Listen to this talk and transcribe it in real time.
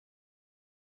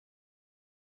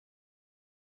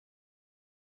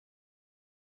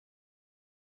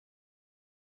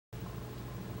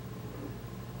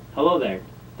Hello there,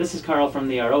 this is Carl from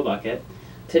the RO Bucket.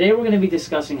 Today we're going to be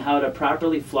discussing how to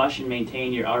properly flush and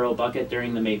maintain your RO bucket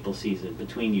during the maple season,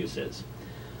 between uses.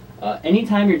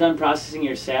 Anytime you're done processing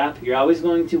your sap, you're always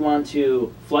going to want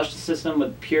to flush the system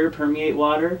with pure permeate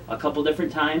water a couple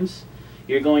different times.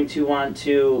 You're going to want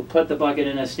to put the bucket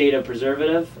in a state of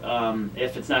preservative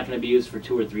if it's not going to be used for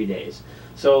 2 or 3 days.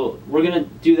 So we're going to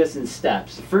do this in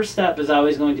steps. The first step is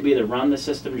always going to be to run the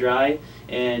system dry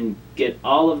and get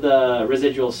all of the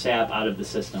residual sap out of the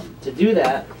system. To do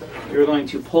that, you're going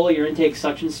to pull your intake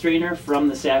suction strainer from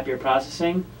the sap you're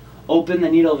processing, open the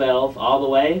needle valve all the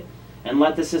way, and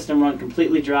let the system run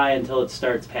completely dry until it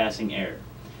starts passing air.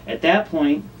 At that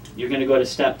point, you're going to go to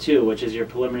step 2, which is your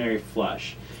preliminary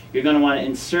flush. You're going to want to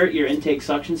insert your intake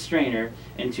suction strainer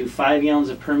into 5 gallons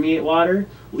of permeate water,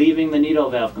 leaving the needle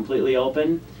valve completely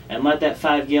open, and let that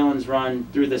 5 gallons run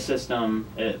through the system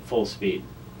at full speed.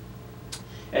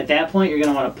 At that point, you're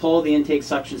going to want to pull the intake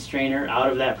suction strainer out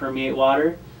of that permeate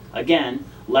water. Again,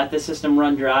 let the system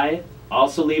run dry,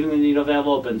 also leaving the needle valve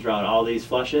open throughout all these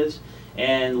flushes,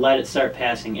 and let it start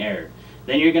passing air.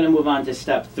 Then you're going to move on to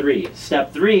step 3.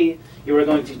 Step 3, you are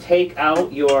going to take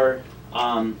out your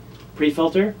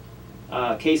Prefilter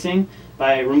casing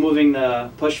by removing the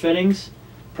push fittings,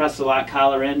 press the lock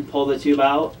collar in, pull the tube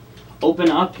out, open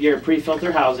up your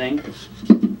Prefilter housing,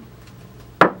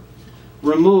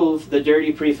 remove the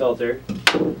dirty Prefilter,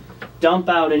 dump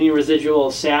out any residual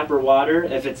sap or water.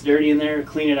 If it's dirty in there,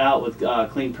 clean it out with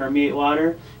clean permeate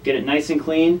water, get it nice and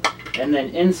clean, and then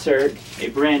insert a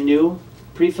brand new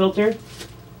Prefilter.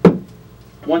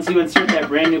 Once you insert that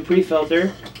brand new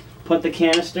Prefilter, put the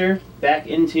canister back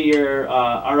into your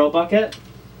RO bucket.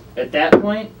 At that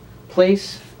point,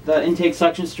 place the intake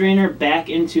suction strainer back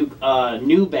into a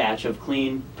new batch of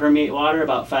clean permeate water,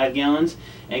 about 5 gallons,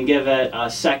 and give it a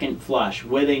second flush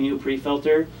with a new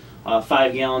Prefilter,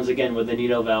 5 gallons again with the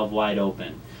needle valve wide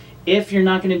open. If you're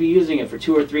not going to be using it for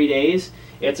 2 or 3 days,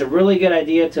 it's a really good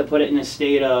idea to put it in a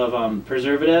state of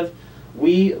preservative.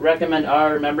 We recommend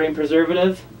our membrane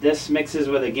preservative. This mixes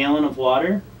with a gallon of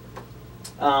water.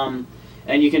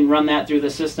 And you can run that through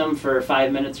the system for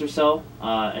 5 minutes or so,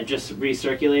 and just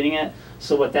recirculating it.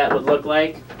 So what that would look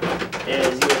like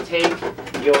is you would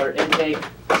take your intake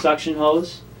suction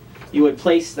hose, you would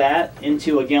place that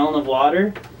into a gallon of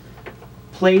water,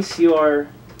 place your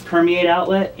permeate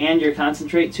outlet and your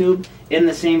concentrate tube in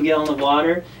the same gallon of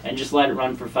water, and just let it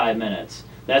run for 5 minutes.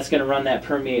 That's going to run that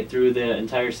permeate through the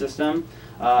entire system.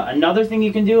 Another thing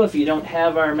you can do if you don't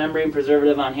have our membrane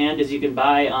preservative on hand is you can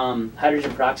buy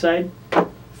hydrogen peroxide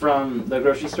from the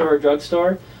grocery store or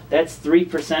drugstore. That's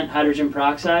 3% hydrogen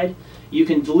peroxide. You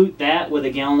can dilute that with a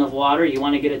gallon of water. You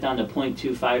want to get it down to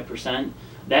 0.25%.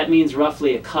 That means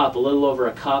roughly a cup, a little over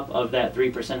a cup of that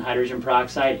 3% hydrogen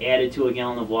peroxide added to a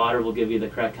gallon of water will give you the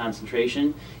correct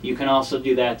concentration. You can also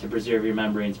do that to preserve your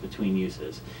membranes between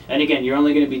uses. And again, you're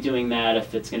only going to be doing that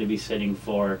if it's going to be sitting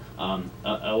for a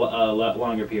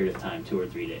longer period of time, 2 or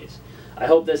 3 days. I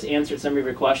hope this answered some of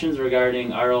your questions regarding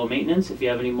RO maintenance. If you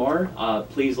have any more,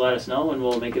 please let us know and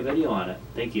we'll make a video on it.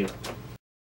 Thank you.